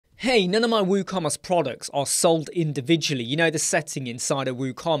Hey, none of my WooCommerce products are sold individually. You know the setting inside of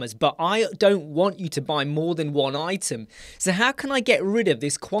WooCommerce, but I don't want you to buy more than one item. So how can I get rid of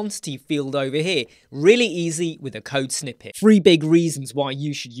this quantity field over here? Really easy with a code snippet. 3 big reasons why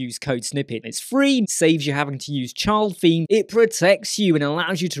you should use code snippet. It's free, saves you having to use child theme, it protects you and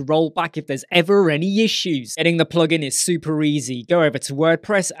allows you to roll back if there's ever any issues. Getting the plugin is super easy. Go over to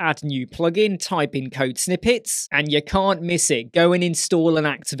WordPress, add new plugin, type in code snippets, and you can't miss it. Go and install and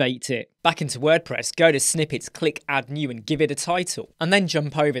activate it. Back into WordPress, go to Snippets, click Add New and give it a title. And then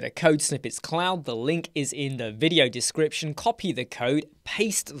jump over to Code Snippets Cloud. The link is in the video description. Copy the code,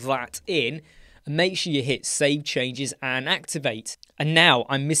 paste that in, and make sure you hit Save Changes and Activate. And now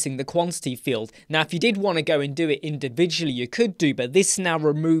I'm missing the quantity field. Now if you did want to go and do it individually, you could do, but this now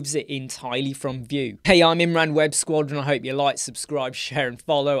removes it entirely from view. Hey, I'm Imran, Web Squadron. I hope you like, subscribe, share and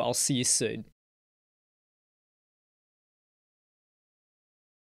follow. I'll see you soon.